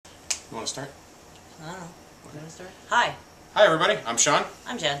You want to start? I don't know. Okay. You want to start? Hi. Hi, everybody. I'm Sean.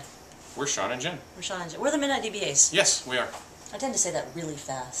 I'm Jen. We're Sean and Jen. We're Sean and Jen. We're the Midnight DBAs. Yes, we are. I tend to say that really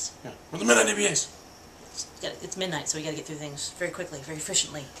fast. Yeah, we're the Midnight DBAs. It's midnight, so we got to get through things very quickly, very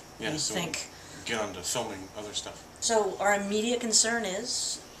efficiently. Yeah, so think. Get on to filming other stuff. So our immediate concern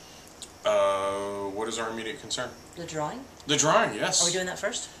is? What is our immediate concern? The drawing? The drawing, yes. Are we doing that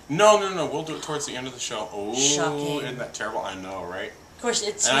first? No. We'll do it towards the end of the show. Oh, shocking. Isn't that terrible? I know, right? Of course,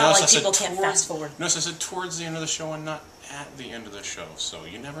 it's not like people can't fast forward. No, so I said towards the end of the show and not at the end of the show. So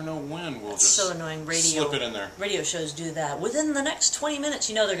you never know when we'll just so annoying. Slip it in there. Radio shows do that. Within the next 20 minutes,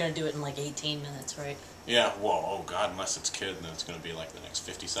 you know they're going to do it in like 18 minutes, right? Yeah, well, oh God, unless it's kid, then it's going to be like the next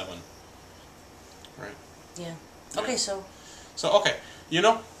 57. Right? Yeah. Yeah. Okay, so... So, okay, you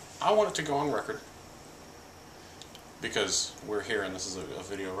know, I want it to go on record. Because we're here and this is a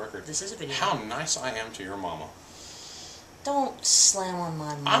video record. This is a video How nice I am to your mama. Don't slam on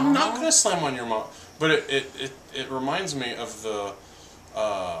my mama. I'm not going to slam on your mom. But it reminds me of the...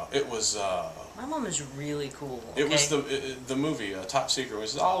 my mom is really cool. Okay? It was the movie, Top Secret,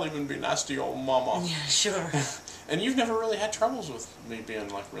 was I'll even be nice to your old mama. Yeah, sure. And you've never really had troubles with me being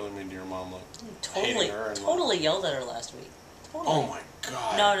like really mean to your mom, like hating her and totally yelled at her last week. Totally. Oh my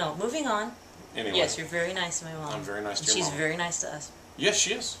God. No. Moving on. Anyway. Yes, you're very nice to my mom. I'm very nice to your She's mom. very nice to us. Yes,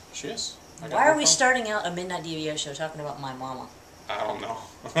 she is. She is. Why are we starting out a Midnight DVO show talking about my mama? I don't know.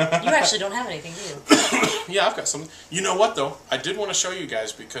 You actually don't have anything, do you? Yeah, I've got some. You know what though? I did want to show you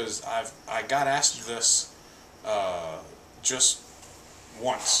guys because I got asked this just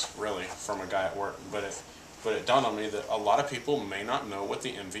once, really, from a guy at work, but it dawned on me that a lot of people may not know what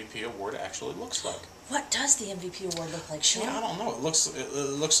the MVP award actually looks like. What does the MVP award look like, Sean? Yeah, I don't know. It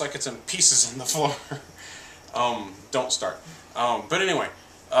looks like it's in pieces on the floor. Don't start. But anyway,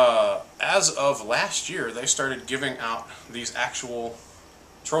 as of last year, they started giving out these actual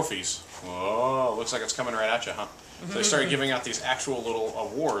trophies. Oh, looks like it's coming right at you, huh? So they started giving out these actual little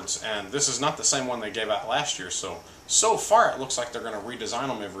awards, and this is not the same one they gave out last year, so far it looks like they're going to redesign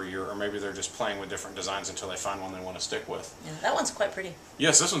them every year, or maybe they're just playing with different designs until they find one they want to stick with. Yeah, that one's quite pretty.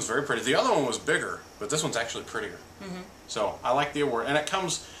 Yes, this one's very pretty. The other one was bigger, but this one's actually prettier. So I like the award, and it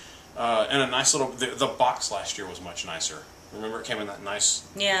comes in a nice little... The box last year was much nicer. Remember, it came in that nice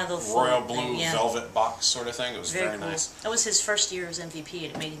royal blue velvet box sort of thing. It was very cool. Nice. That was his first year as MVP,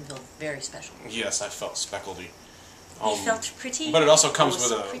 and it made him feel very special. Yes, I felt speckledy. You felt pretty. But it also comes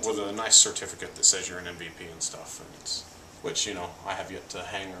with a nice certificate that says you're an MVP and stuff, and which I have yet to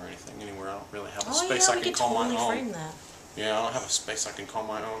hang or anything anywhere. I don't really have a space I can call my own. Frame that. Yeah, I don't have a space I can call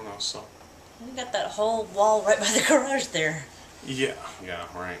my own though. So. You got that whole wall right by the garage there. Yeah,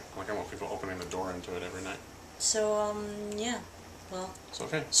 right. Like I want people opening the door into it every night. So, yeah. Well. It's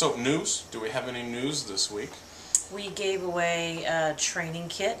okay. So, news. Do we have any news this week? We gave away a training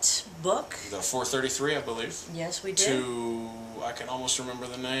kit book. The 433, I believe. Yes, we did. To, I can almost remember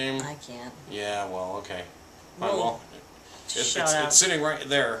the name. I can't. Yeah, well, okay. It's sitting right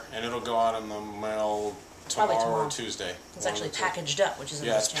there, and it'll go out in the mail tomorrow or Tuesday. It's actually packaged up, which is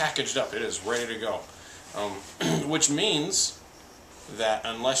it's packaged up. It is ready to go. Which means that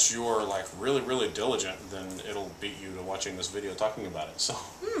unless you're like really diligent, then it'll beat you to watching this video talking about it. So.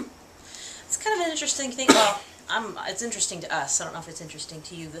 It's kind of an interesting thing. Well, it's interesting to us. I don't know if it's interesting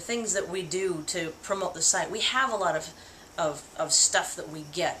to you. The things that we do to promote the site. We have a lot of stuff that we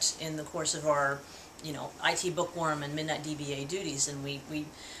get in the course of our, IT bookworm and Midnight DBA duties, and we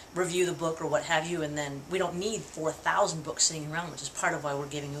review the book or what have you, and then we don't need 4,000 books sitting around, which is part of why we're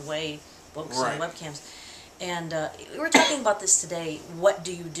giving away books and webcams. And we were talking about this today. What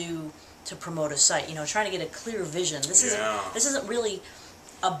do you do to promote a site? Trying to get a clear vision. This isn't really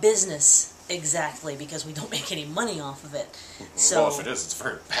a business exactly, because we don't make any money off of it. So, well, if it is, it's a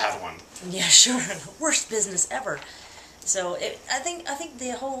very bad one. Yeah, sure. Worst business ever. So I think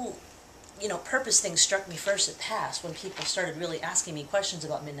the whole purpose thing struck me first at PASS when people started really asking me questions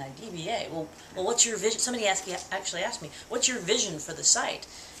about Midnight DBA. Well, what's your vision? Somebody actually asked me, what's your vision for the site?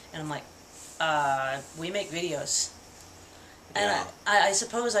 And I'm like, we make videos. And I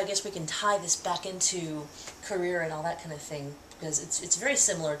suppose, I guess we can tie this back into career and all that kind of thing, because it's very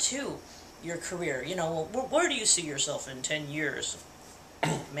similar to your career. Where do you see yourself in 10 years?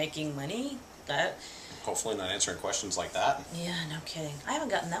 Making money? Hopefully not answering questions like that. Yeah, no kidding. I haven't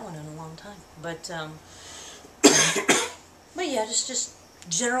gotten that one in a long time. But but yeah, just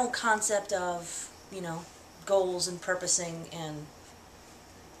general concept of, goals and purposing and...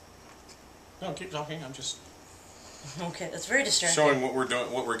 No, keep talking. I'm just... Okay, that's very distracting. Showing what we're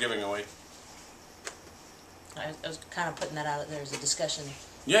doing, what we're giving away. I was kind of putting that out there as a discussion.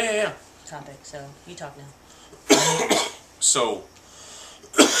 Yeah. Topic. So you talk now. So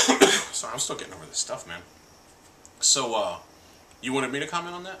Sorry, I'm still getting over this stuff, man. So, you wanted me to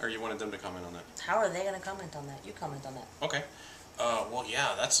comment on that, or you wanted them to comment on that? How are they going to comment on that? You comment on that. Okay. Well,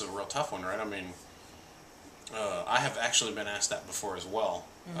 yeah, that's a real tough one, right? I mean, I have actually been asked that before as well.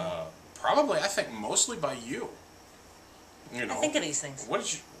 Probably, I think, mostly by you. You know, I think of these things.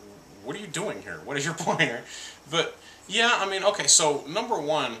 What are you doing here? What is your point here? But yeah, I mean, okay. So number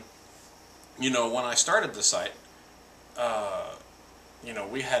one, you know, when I started the site, you know,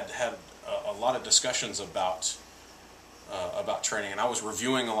 we had a lot of discussions about training, and I was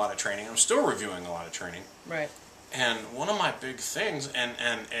reviewing a lot of training. I'm still reviewing a lot of training. Right. And one of my big things, and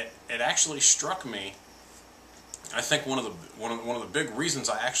it actually struck me. I think one of the big reasons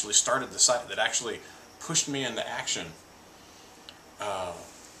I actually started the site, that actually pushed me into action,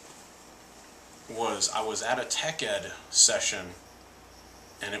 was I was at a tech ed session,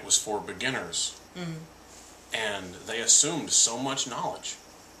 and it was for beginners, and they assumed so much knowledge.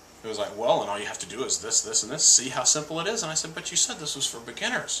 It was like, well, and all you have to do is this, this, and this. See how simple it is. And I said, but you said this was for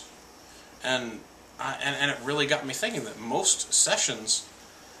beginners, and it really got me thinking that most sessions,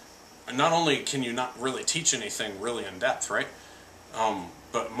 not only can you not really teach anything really in depth, right?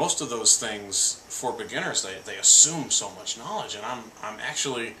 But most of those things for beginners, they assume so much knowledge, and I'm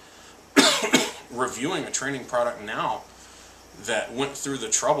actually reviewing a training product now that went through the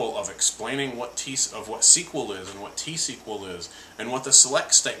trouble of explaining what SQL is and what T-SQL is and what the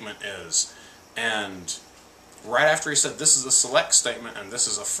select statement is. And right after he said this is a select statement and this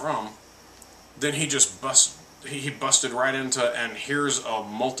is a from, then he just busted right into, and here's a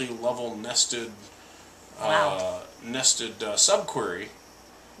multi-level nested subquery.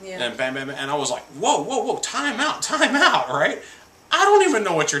 Yeah. And bam, bam, bam, and I was like, whoa, whoa, whoa, time out, right? I don't even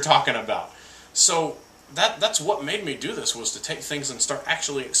know what you're talking about. So that's what made me do this, was to take things and start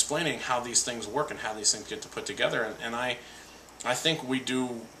actually explaining how these things work and how these things get to put together. And I think we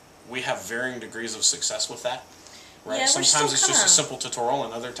have varying degrees of success with that, right? Yeah, sometimes it's just a simple tutorial,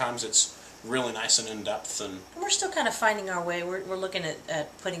 and other times it's really nice and in-depth. And we're still kind of finding our way. We're looking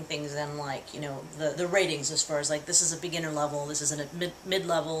at putting things in, like, you know, the ratings, as far as like, this is a beginner level, this is a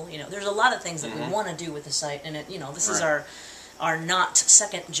mid-level. You know, there's a lot of things that we want to do with the site, and you know, this is our not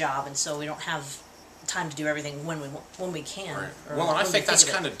second job, and so we don't have time to do everything when we can. Right. Well, and I think that's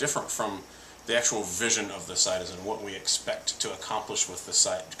kind of different from the actual vision of the site, as in what we expect to accomplish with the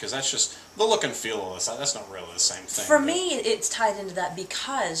site, because that's just the look and feel of the site. That's not really the same thing. For me, it's tied into that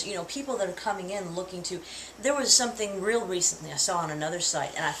because, you know, people that are coming in looking to, there was something real recently I saw on another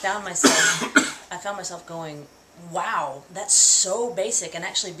site, and I found myself going, wow, that's so basic, and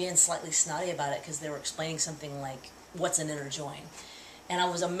actually being slightly snotty about it because they were explaining something like, what's an inner join? And I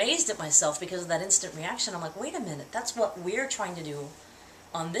was amazed at myself because of that instant reaction. I'm like, wait a minute, that's what we're trying to do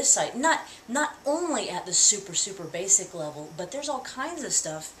on this site. Not only at the super, super basic level, but there's all kinds of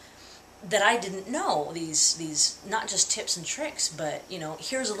stuff that I didn't know. These not just tips and tricks, but, you know,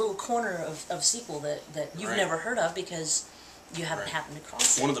 here's a little corner of SQL that you've never heard of because you haven't happened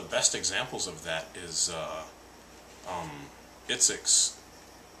across it. One of the best examples of that is Itzik's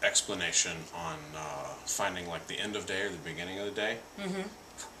explanation on finding like the end of day or the beginning of the day,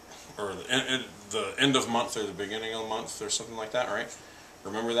 or the end of month or the beginning of the month or something like that, right?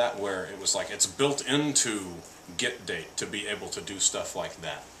 Remember that, where it was like it's built into get date to be able to do stuff like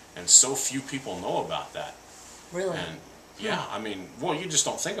that, and so few people know about that. Really? And yeah, I mean, well, you just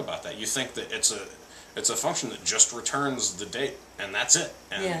don't think about that. You think that it's a function that just returns the date and that's it,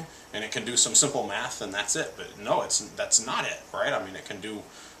 and and it can do some simple math and that's it. But no, that's not it, right? I mean, it can do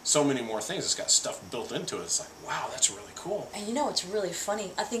so many more things. It's got stuff built into it. It's like, wow, that's really cool. And you know, it's really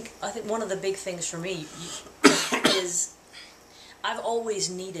funny. I think one of the big things for me is I've always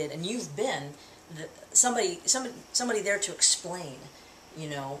needed, and you've been, somebody there to explain. You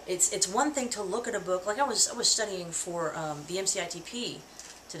know, it's one thing to look at a book. Like I was studying for the MCITP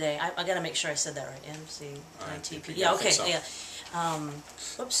today. I got to make sure I said that right. MCITP. Yeah. Okay. So. Yeah.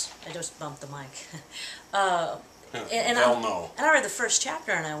 Whoops! I just bumped the mic. And I read the first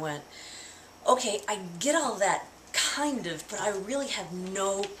chapter and I went, okay, I get all that kind of, but I really have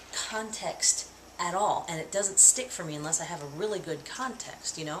no context at all, and it doesn't stick for me unless I have a really good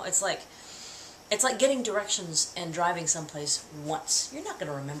context. You know, it's like getting directions and driving someplace once. You're not going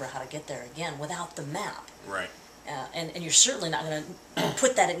to remember how to get there again without the map. Right. And you're certainly not going to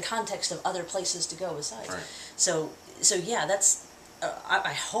put that in context of other places to go besides. Right. So yeah, that's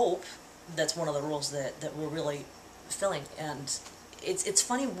I hope that's one of the rules that we're really filling. And it's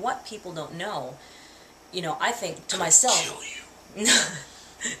funny what people don't know. You know, I think to myself, kill you.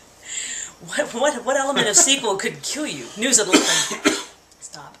 what element of SQL could kill you? News at 11.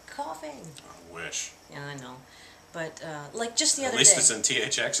 Stop coughing. I wish. Yeah, I know. But like just the At other least day. it's in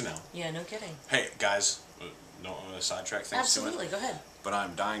THX now. Yeah, no kidding. Hey, guys, don't want to sidetrack things Absolutely, too much. go ahead. But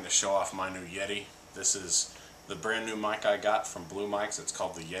I'm dying to show off my new Yeti. This is the brand new mic I got from Blue Mics. It's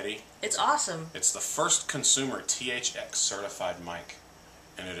called the Yeti. It's awesome. It's the first consumer THX certified mic,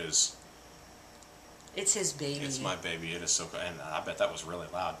 and it is. It's his baby. It's my baby. It is so cool, and I bet that was really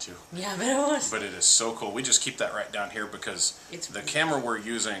loud too. Yeah, I bet it was. But it is so cool. We just keep that right down here because the camera we're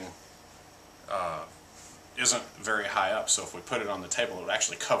using isn't very high up. So if we put it on the table, it would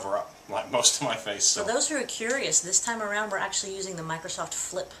actually cover up like most of my face. So For those who are curious, this time around we're actually using the Microsoft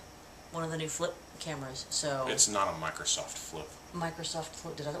Flip, one of the new Flip cameras. So it's not a Microsoft Flip. Microsoft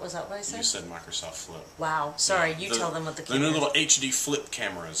Flip. Was that what I said? You said Microsoft Flip. Wow. Sorry, Yeah, you tell them what the camera new is. little HD Flip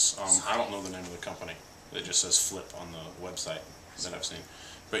cameras. I don't know the name of the company. It just says Flip on the website that I've seen.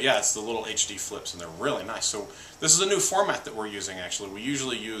 But yeah, it's the little HD Flips, and they're really nice. So this is a new format that we're using. Actually, we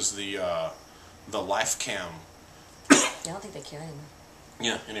usually use the Life Cam. Yeah, I don't think they carry them.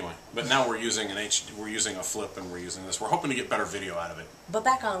 Yeah. Anyway, but now we're using we're using a Flip, and we're using this. We're hoping to get better video out of it. But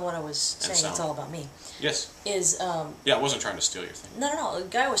back on what I was saying, sound. it's all about me. Yes. Is Yeah, I wasn't trying to steal your thing. no. A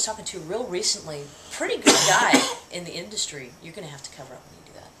guy I was talking to real recently, pretty good guy in the industry. You're gonna have to cover up when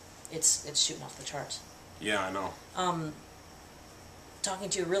you do that. It's shooting off the charts. Yeah, I know. Talking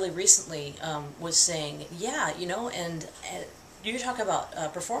to really recently was saying, yeah, you know, and you talk about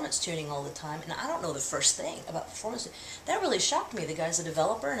performance tuning all the time, and I don't know the first thing about performance. That really shocked me. The guy's a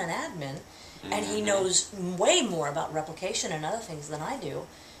developer and an admin, and he knows way more about replication and other things than I do.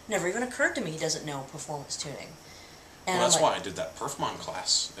 Never even occurred to me he doesn't know performance tuning. And Well, that's like, why I did that Perfmon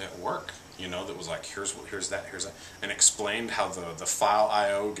class at work. You know, that was like, here's that, and explained how the file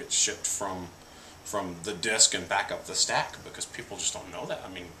I/O gets shipped from the disk and back up the stack, because people just don't know that.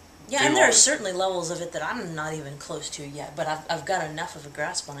 I mean, yeah, and there are certainly levels of it that I'm not even close to yet, but I've got enough of a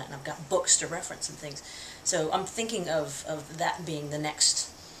grasp on it, and I've got books to reference and things. So I'm thinking of that being the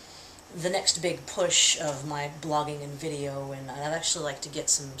next big push of my blogging and video, and I'd actually like to get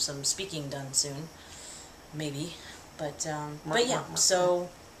some speaking done soon, maybe. But yeah, so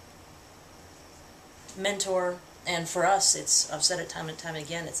mentor, and for us, I've said it time and time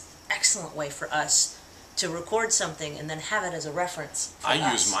again, it's an excellent way for us to record something and then have it as a reference for I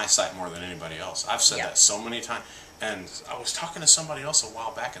us. use my site more than anybody else. I've said that so many times. And I was talking to somebody else a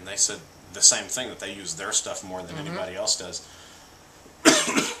while back, and they said the same thing, that they use their stuff more than anybody else does.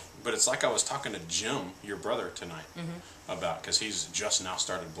 But it's like I was talking to Jim, your brother, tonight, about, because he's just now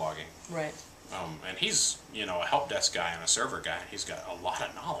started blogging. Right. And he's, you know, a help desk guy and a server guy. He's got a lot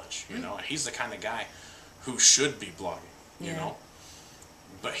of knowledge, you know. He's the kind of guy who should be blogging, you know.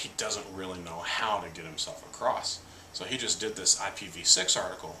 But he doesn't really know how to get himself across. So he just did this IPv6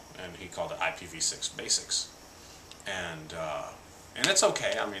 article, and he called it IPv6 Basics. And it's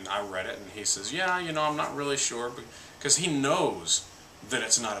okay. I mean, I read it, and he says, yeah, you know, I'm not really sure, because he knows that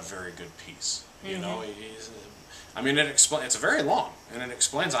it's not a very good piece. You know, I mean, it's very long, and it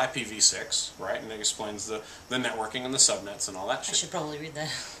explains IPv6, right? And it explains the networking and the subnets and all that shit. I should probably read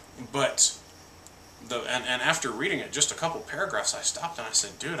that. But and after reading it, just a couple paragraphs, I stopped and I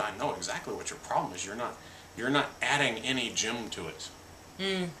said, dude, I know exactly what your problem is. You're not adding any gem to it.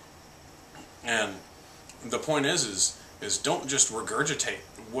 And the point is don't just regurgitate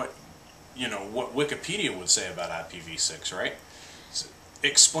what Wikipedia would say about IPv6, right?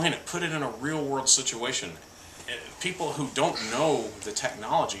 Explain it, put it in a real world situation. People who don't know the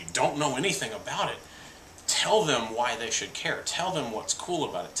technology, don't know anything about it, tell them why they should care. Tell them what's cool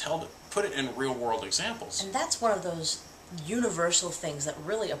about it. Put it in real world examples. And that's one of those universal things that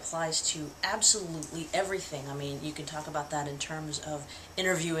really applies to absolutely everything. I mean, you can talk about that in terms of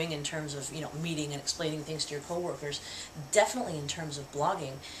interviewing, in terms of, you know, meeting and explaining things to your coworkers. Definitely in terms of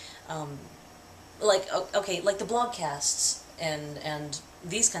blogging. Like the blogcasts and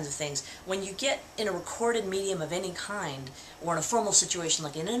these kinds of things. When you get in a recorded medium of any kind, or in a formal situation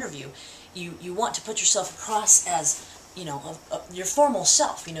like an interview, you want to put yourself across as, you know, your formal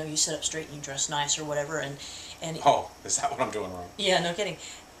self. You know, you sit up straight and you dress nice or whatever, and oh, is that what I'm doing wrong? Yeah, no kidding.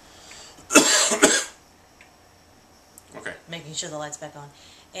 Okay. Making sure the light's back on,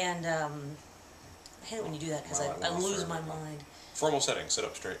 and I hate it when you do that, because I lose my mind. Formal setting, sit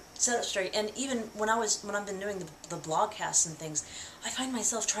up straight. Sit up straight, and even when I've been doing the blogcasts and things, I find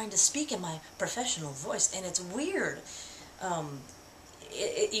myself trying to speak in my professional voice, and it's weird.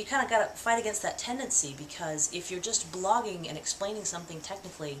 You kind of got to fight against that tendency, because if you're just blogging and explaining something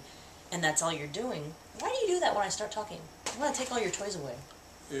technically, and that's all you're doing, why do you do that when I start talking? I want to take all your toys away.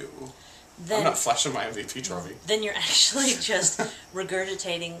 Ew. Then, I'm not flashing my MVP trophy. Then you're actually just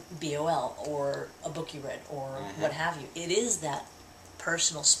regurgitating BOL or a book you read or what have you. It is that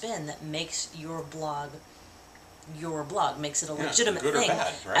personal spin that makes your blog your blog, makes it a Yeah, legitimate good or thing,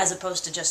 bad, right? as opposed to just